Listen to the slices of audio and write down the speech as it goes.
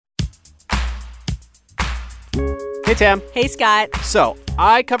Hey, Tam. Hey, Scott. So,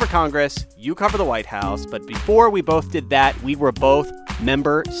 I cover Congress, you cover the White House, but before we both did that, we were both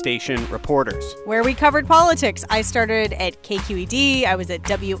member station reporters. Where we covered politics. I started at KQED, I was at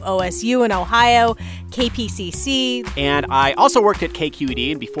WOSU in Ohio, KPCC. And I also worked at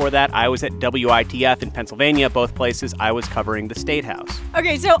KQED, and before that, I was at WITF in Pennsylvania, both places I was covering the State House.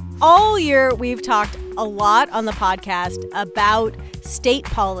 Okay, so all year we've talked a lot on the podcast about state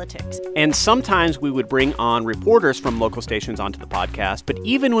politics. And sometimes we would bring on reporters from local stations onto the podcast, but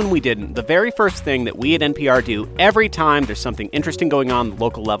even when we didn't, the very first thing that we at NPR do every time there's something interesting going on at the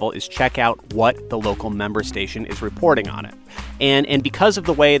local level is check out what the local member station is reporting on it. And because of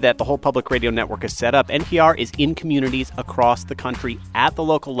the way that the whole public radio network is set up, NPR is in communities across the country at the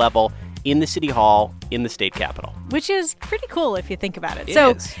local level, in the city hall, in the state capitol. Which is pretty cool if you think about it. It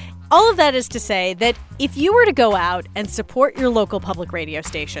is. All of that is to say that if you were to go out and support your local public radio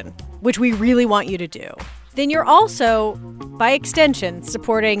station, which we really want you to do, then you're also, by extension,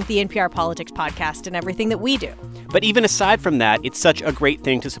 supporting the NPR Politics podcast and everything that we do. But even aside from that, it's such a great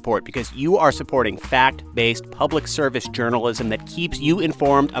thing to support because you are supporting fact-based public service journalism that keeps you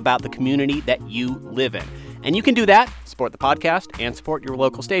informed about the community that you live in. And you can do that, support the podcast, and support your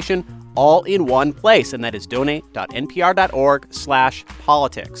local station all in one place, and that is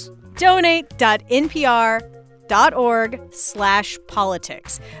donate.npr.org/politics.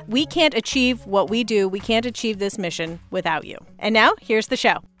 Donate.npr.org/politics. We can't achieve what we do. We can't achieve this mission without you. And now, here's the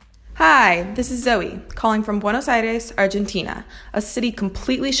show. Hi, this is Zoe, calling from Buenos Aires, Argentina, a city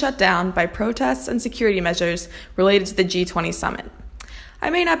completely shut down by protests and security measures related to the G-20 summit. I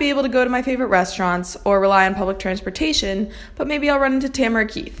may not be able to go to my favorite restaurants or rely on public transportation, but maybe I'll run into Tamara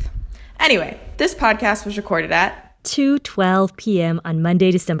Keith. Anyway, this podcast was recorded at 2:12 p.m. on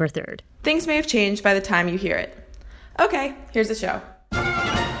Monday, December 3rd. Things may have changed by the time you hear it. Okay, here's the show.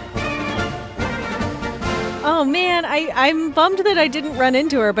 Oh, man, I'm bummed that I didn't run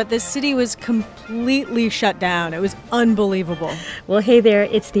into her, but this city was completely shut down. It was unbelievable. Well, hey there,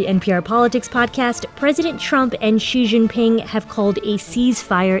 it's the NPR Politics podcast. President Trump and Xi Jinping have called a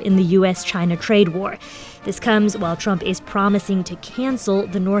ceasefire in the U.S.-China trade war. This comes while Trump is promising to cancel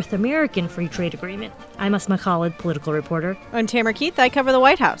the North American Free Trade Agreement. I'm Asma Khalid, political reporter. I'm Tamara Keith. I cover the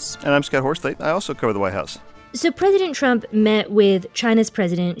White House. And I'm Scott Horsley. I also cover the White House. So President Trump met with China's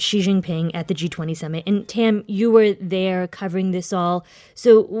President Xi Jinping at the G20 summit. And Tam, you were there covering this all.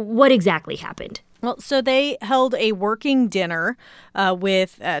 So what exactly happened? Well, so they held a working dinner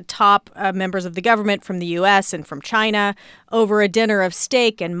with top members of the government from the U.S. and from China over a dinner of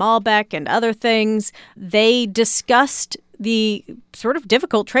steak and Malbec and other things. They discussed the sort of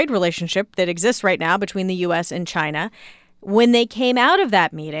difficult trade relationship that exists right now between the U.S. and China. When they came out of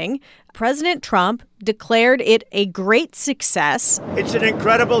that meeting, President Trump declared it a great success. It's an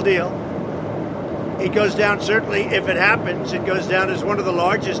incredible deal. It goes down, certainly, if it happens, it goes down as one of the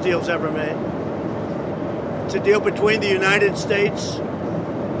largest deals ever made. It's a deal between the United States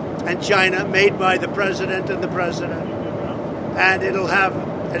and China made by the president and the president. And it'll have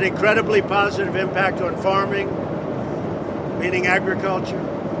an incredibly positive impact on farming, meaning agriculture,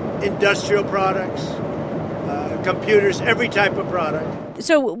 industrial products, computers, every type of product.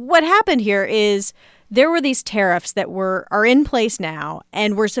 So what happened here is there were these tariffs that are in place now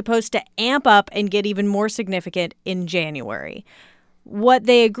and were supposed to amp up and get even more significant in January. What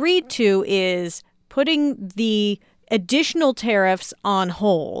they agreed to is putting the additional tariffs on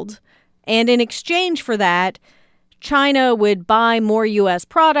hold, and in exchange for that, China would buy more U.S.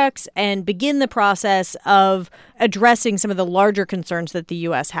 products and begin the process of addressing some of the larger concerns that the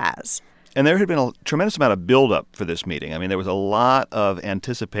U.S. has. And there had been a tremendous amount of buildup for this meeting. I mean, there was a lot of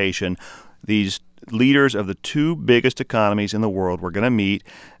anticipation. These leaders of the two biggest economies in the world were going to meet.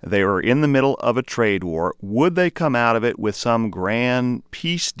 They were in the middle of a trade war. Would they come out of it with some grand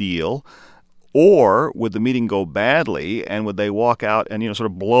peace deal? Or would the meeting go badly, and would they walk out and, sort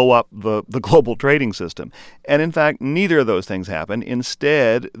of blow up the global trading system? And in fact, neither of those things happened.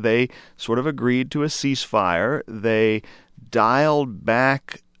 Instead, they sort of agreed to a ceasefire. They dialed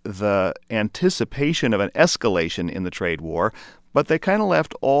back the anticipation of an escalation in the trade war, but they kind of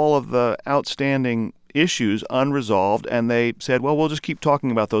left all of the outstanding issues unresolved, and they said, well, we'll just keep talking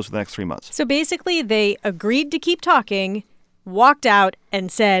about those for the next 3 months. So basically, they agreed to keep talking, walked out,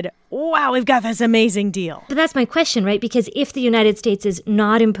 and said, wow, we've got this amazing deal. But that's my question, right? Because if the United States is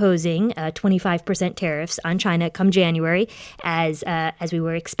not imposing 25% tariffs on China come January, as we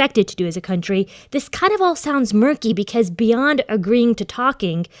were expected to do as a country, this kind of all sounds murky because beyond agreeing to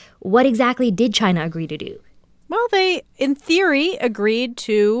talking, what exactly did China agree to do? Well, they, in theory, agreed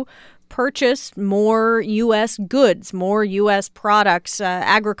to purchase more U.S. goods, more U.S. products,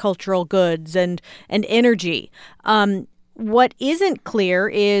 agricultural goods and energy. What isn't clear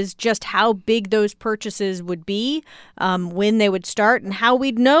is just how big those purchases would be, when they would start, and how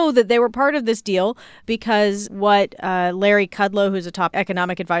we'd know that they were part of this deal, because what Larry Kudlow, who's a top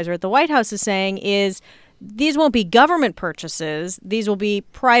economic advisor at the White House, is saying is these won't be government purchases. These will be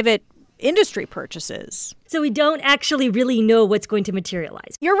private industry purchases. So we don't actually really know what's going to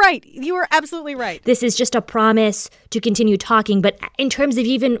materialize. You're right. You are absolutely right. This is just a promise to continue talking. But in terms of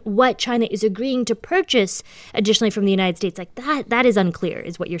even what China is agreeing to purchase additionally from the United States, like that is unclear,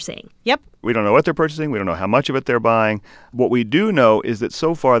 is what you're saying. Yep. We don't know what they're purchasing. We don't know how much of it they're buying. What we do know is that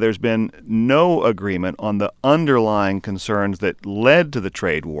so far there's been no agreement on the underlying concerns that led to the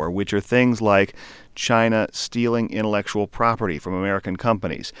trade war, which are things like China stealing intellectual property from American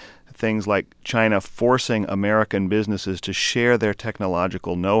companies, things like China forcing American businesses to share their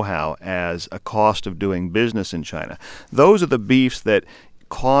technological know-how as a cost of doing business in China. Those are the beefs that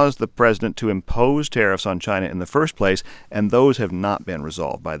caused the president to impose tariffs on China in the first place, and those have not been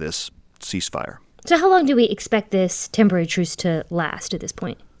resolved by this ceasefire. So how long do we expect this temporary truce to last at this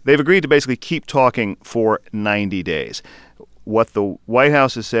point? They've agreed to basically keep talking for 90 days. What the White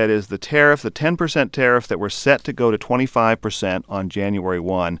House has said is the tariff, the 10% tariff that were set to go to 25% on January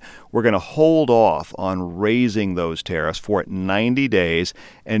 1, we're going to hold off on raising those tariffs for 90 days.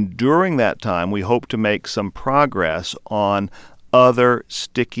 And during that time, we hope to make some progress on other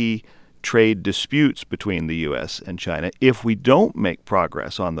sticky trade disputes between the U.S. and China. If we don't make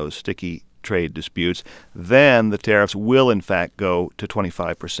progress on those sticky trade disputes, then the tariffs will, in fact, go to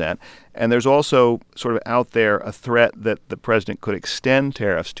 25%. And there's also sort of out there a threat that the president could extend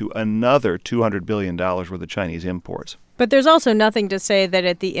tariffs to another $200 billion worth of Chinese imports. But there's also nothing to say that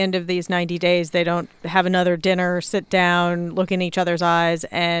at the end of these 90 days, they don't have another dinner, sit down, look in each other's eyes,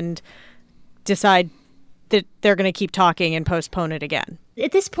 and decide that they're going to keep talking and postpone it again.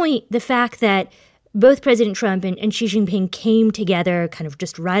 At this point, the fact that both President Trump and Xi Jinping came together kind of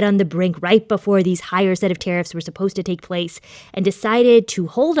just right on the brink, right before these higher set of tariffs were supposed to take place, and decided to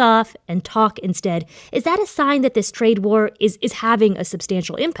hold off and talk instead. Is that a sign that this trade war is having a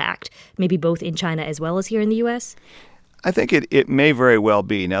substantial impact, maybe both in China as well as here in the U.S.? I think it may very well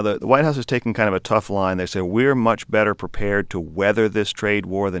be. Now, the White House has taken kind of a tough line. They say we're much better prepared to weather this trade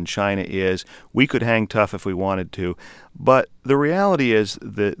war than China is. We could hang tough if we wanted to. But the reality is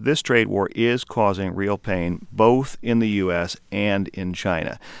that this trade war is causing real pain both in the U.S. and in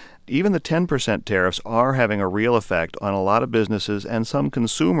China. Even the 10% tariffs are having a real effect on a lot of businesses and some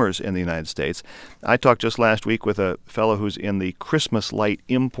consumers in the United States. I talked just last week with a fellow who's in the Christmas light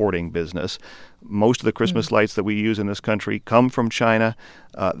importing business. Most of the Christmas lights that we use in this country come from China.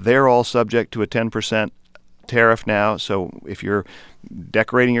 They're all subject to a 10% tariff now. So if you're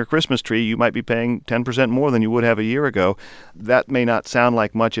decorating your Christmas tree, you might be paying 10% more than you would have a year ago. That may not sound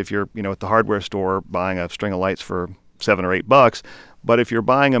like much if you're, at the hardware store buying a string of lights for $7 or $8. But if you're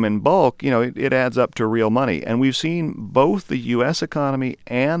buying them in bulk, it adds up to real money. And we've seen both the U.S. economy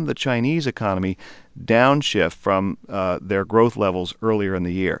and the Chinese economy downshift from their growth levels earlier in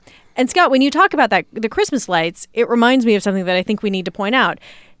the year. And Scott, when you talk about that, the Christmas lights, it reminds me of something that I think we need to point out.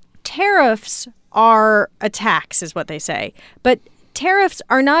 Tariffs are a tax, is what they say. But tariffs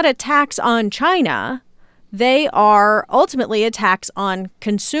are not a tax on China. They are ultimately a tax on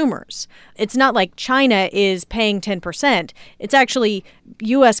consumers. It's not like China is paying 10%. It's actually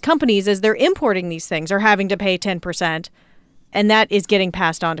U.S. companies, as they're importing these things, are having to pay 10%. And that is getting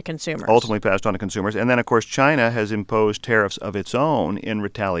passed on to consumers. Ultimately passed on to consumers. And then, of course, China has imposed tariffs of its own in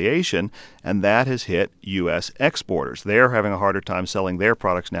retaliation, and that has hit U.S. exporters. They're having a harder time selling their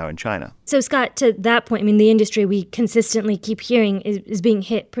products now in China. So, Scott, to that point, the industry we consistently keep hearing is being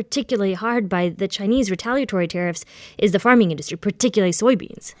hit particularly hard by the Chinese retaliatory tariffs is the farming industry, particularly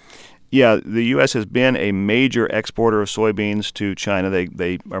soybeans. Yeah, the U.S. has been a major exporter of soybeans to China.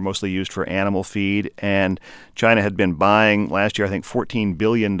 They are mostly used for animal feed, and China had been buying last year, I think, $14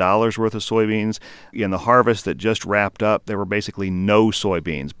 billion worth of soybeans. In the harvest that just wrapped up, there were basically no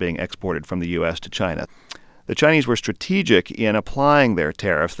soybeans being exported from the U.S. to China. The Chinese were strategic in applying their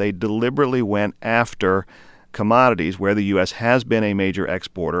tariffs. They deliberately went after commodities where the U.S. has been a major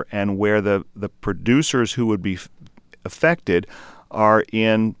exporter and where the producers who would be affected are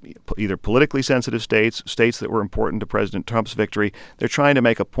in either politically sensitive states that were important to President Trump's victory. They're trying to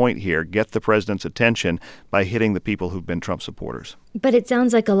make a point here, get the president's attention by hitting the people who've been Trump supporters. But it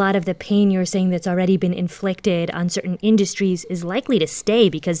sounds like a lot of the pain you're saying that's already been inflicted on certain industries is likely to stay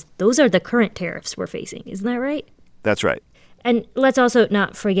because those are the current tariffs we're facing. Isn't that right? That's right. And let's also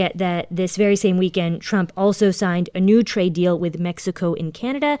not forget that this very same weekend, Trump also signed a new trade deal with Mexico and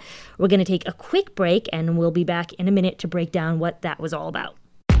Canada. We're going to take a quick break, and we'll be back in a minute to break down what that was all about.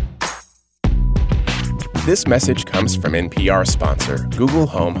 This message comes from NPR sponsor, Google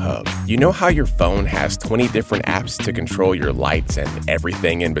Home Hub. You know how your phone has 20 different apps to control your lights and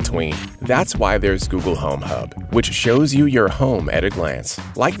everything in between? That's why there's Google Home Hub, which shows you your home at a glance,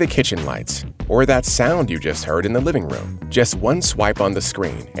 like the kitchen lights, or that sound you just heard in the living room. Just one swipe on the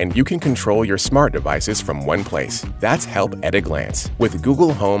screen, and you can control your smart devices from one place. That's help at a glance with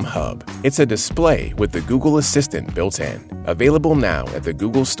Google Home Hub. It's a display with the Google Assistant built in. Available now at the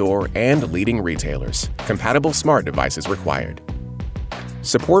Google Store and leading retailers. Compatible smart devices required.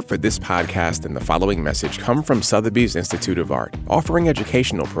 Support for this podcast and the following message come from Sotheby's Institute of Art, offering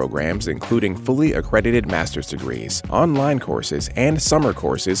educational programs including fully accredited master's degrees, online courses, and summer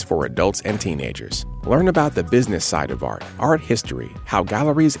courses for adults and teenagers. Learn about the business side of art history, how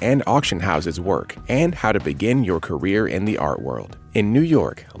galleries and auction houses work, and how to begin your career in the art world. In New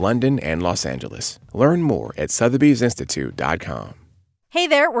York, London, and Los Angeles. Learn more at Sotheby'sInstitute.com. Hey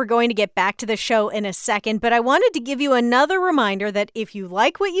there, we're going to get back to the show in a second, but I wanted to give you another reminder that if you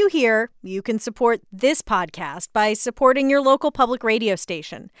like what you hear, you can support this podcast by supporting your local public radio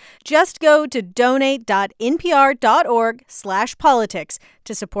station. Just go to donate.npr.org/politics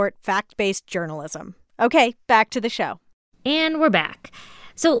to support fact-based journalism. Okay, back to the show. And we're back.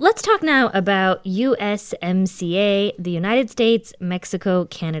 So let's talk now about USMCA, the United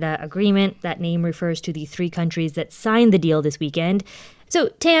States-Mexico-Canada agreement. That name refers to the three countries that signed the deal this weekend. So,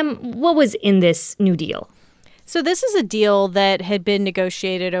 Tam, what was in this new deal? So this is a deal that had been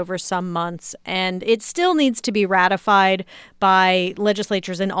negotiated over some months, and it still needs to be ratified by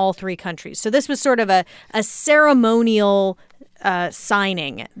legislatures in all three countries. So this was sort of a ceremonial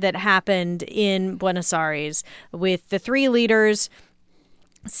signing that happened in Buenos Aires with the three leaders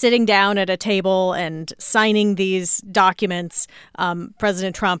sitting down at a table and signing these documents,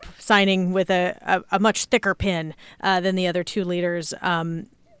 President Trump signing with a much thicker pen than the other two leaders, and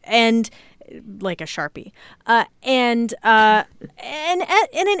like a Sharpie. And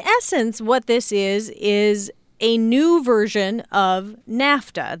in essence, what this is a new version of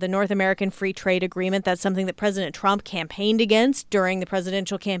NAFTA, the North American Free Trade Agreement. That's something that President Trump campaigned against during the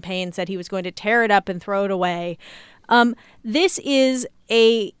presidential campaign, said he was going to tear it up and throw it away. This is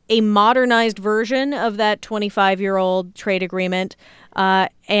a modernized version of that 25-year-old trade agreement,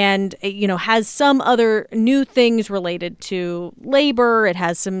 and has some other new things related to labor. It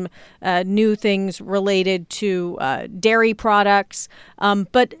has some new things related to dairy products,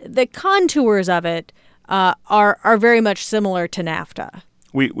 but the contours of it are very much similar to NAFTA.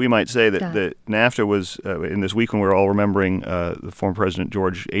 We might say that the NAFTA was, in this week when we're all remembering the former President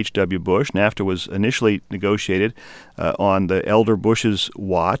George H.W. Bush, NAFTA was initially negotiated on the elder Bush's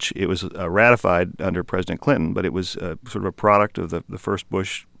watch. It was ratified under President Clinton, but it was sort of a product of the first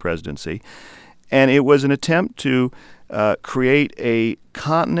Bush presidency. And it was an attempt to create a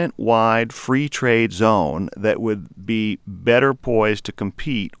continent-wide free trade zone that would be better poised to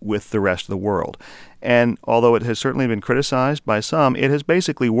compete with the rest of the world. And although it has certainly been criticized by some, it has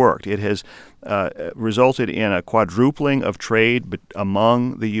basically worked. It has resulted in a quadrupling of trade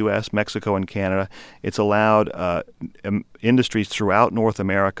among the U.S., Mexico, and Canada. It's allowed industries throughout North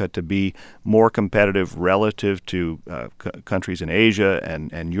America to be more competitive relative to countries in Asia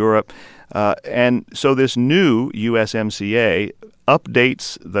and Europe. And so this new USMCA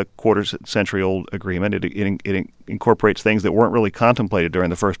updates the quarter-century-old agreement. It incorporates things that weren't really contemplated during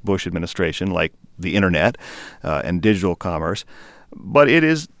the first Bush administration, like the Internet and digital commerce. But it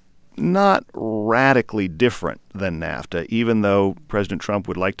is not radically different than NAFTA, even though President Trump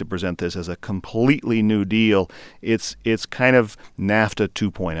would like to present this as a completely new deal. It's kind of NAFTA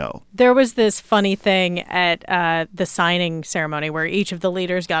 2.0. There was this funny thing at the signing ceremony where each of the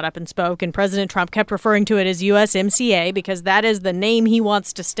leaders got up and spoke, and President Trump kept referring to it as USMCA because that is the name he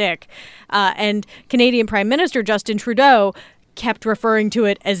wants to stick. And Canadian Prime Minister Justin Trudeau kept referring to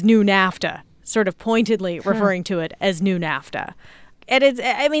it as New NAFTA, sort of pointedly referring to it as New NAFTA. And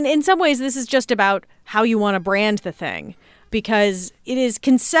in some ways, this is just about how you want to brand the thing, because it is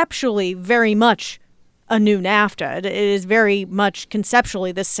conceptually very much a new NAFTA. It is very much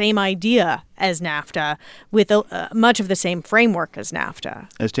conceptually the same idea as NAFTA, with much of the same framework as NAFTA.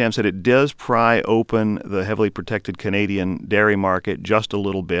 As Tam said, it does pry open the heavily protected Canadian dairy market just a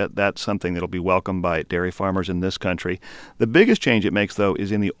little bit. That's something that will be welcomed by dairy farmers in this country. The biggest change it makes, though, is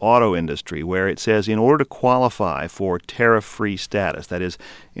in the auto industry, where it says in order to qualify for tariff-free status, that is,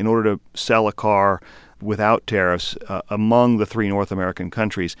 in order to sell a car without tariffs among the three North American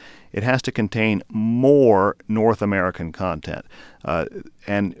countries, it has to contain more North American content.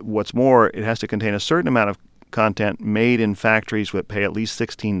 And what's more, it has to contain a certain amount of content made in factories that pay at least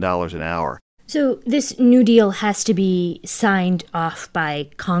 $16 an hour. So this new deal has to be signed off by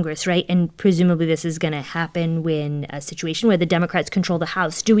Congress, right? And presumably this is going to happen when a situation where the Democrats control the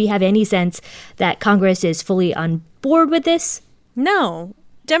House. Do we have any sense that Congress is fully on board with this? No.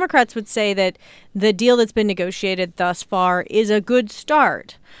 Democrats would say that the deal that's been negotiated thus far is a good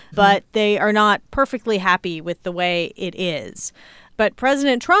start, but they are not perfectly happy with the way it is. But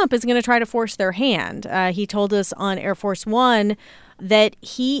President Trump is going to try to force their hand. He told us on Air Force One that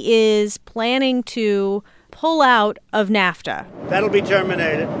he is planning to pull out of NAFTA. That'll be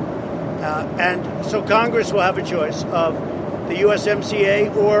terminated. And so Congress will have a choice of the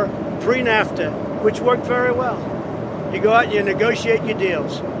USMCA or pre-NAFTA, which worked very well. You go out and you negotiate your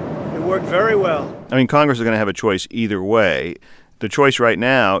deals. It worked very well. I mean, Congress is going to have a choice either way. The choice right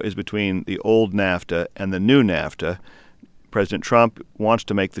now is between the old NAFTA and the new NAFTA. President Trump wants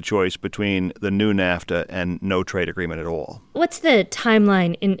to make the choice between the new NAFTA and no trade agreement at all. What's the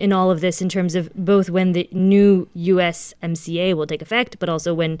timeline in all of this in terms of both when the new USMCA will take effect, but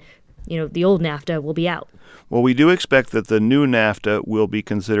also when, the old NAFTA will be out? Well, we do expect that the new NAFTA will be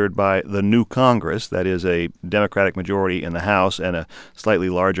considered by the new Congress, that is a Democratic majority in the House and a slightly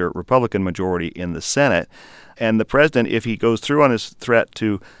larger Republican majority in the Senate. And the president, if he goes through on his threat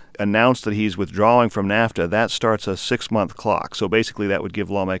to announce that he's withdrawing from NAFTA, that starts a 6-month clock. So basically that would give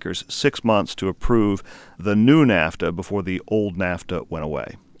lawmakers 6 months to approve the new NAFTA before the old NAFTA went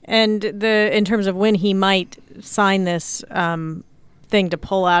away. And in terms of when he might sign this thing to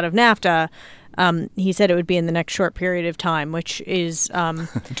pull out of NAFTA, he said it would be in the next short period of time, which is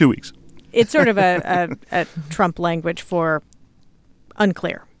 2 weeks. It's sort of a Trump language for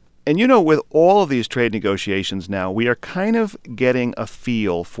unclear. And with all of these trade negotiations now, we are kind of getting a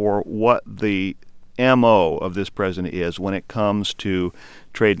feel for what the MO of this president is when it comes to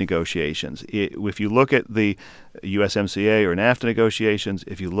trade negotiations. If you look at the USMCA or NAFTA negotiations,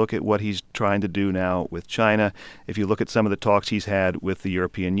 if you look at what he's trying to do now with China, if you look at some of the talks he's had with the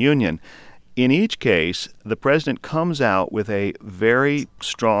European Union, in each case, the president comes out with a very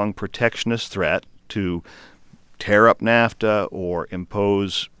strong protectionist threat to tear up NAFTA or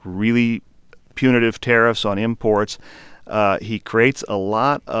impose really punitive tariffs on imports. He creates a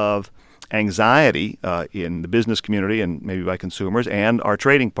lot of anxiety in the business community and maybe by consumers and our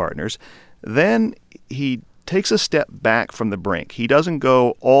trading partners. Then he takes a step back from the brink. He doesn't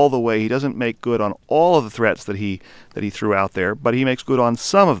go all the way. He doesn't make good on all of the threats that he threw out there, but he makes good on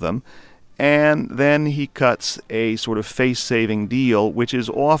some of them. And then he cuts a sort of face-saving deal, which is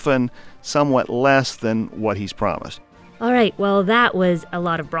often somewhat less than what he's promised. All right, well, that was a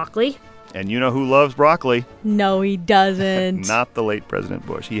lot of broccoli. And you know who loves broccoli? No, he doesn't. Not the late President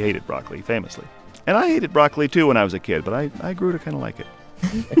Bush. He hated broccoli, famously. And I hated broccoli, too, when I was a kid, but I grew to kind of like it.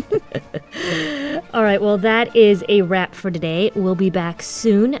 All right, well, that is a wrap for today. We'll be back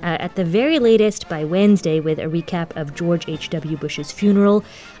soon, at the very latest by Wednesday, with a recap of George H.W. Bush's funeral.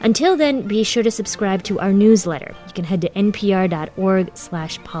 Until then, be sure to subscribe to our newsletter. You can head to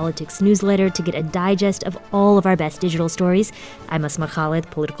npr.org/politicsnewsletter to get a digest of all of our best digital stories. I'm Asma Khalid,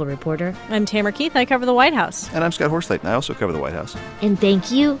 political reporter. I'm Tamara Keith. I cover the White House. And I'm Scott Horsley, and I also cover the White House. And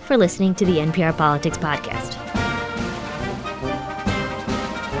thank you for listening to the NPR Politics Podcast.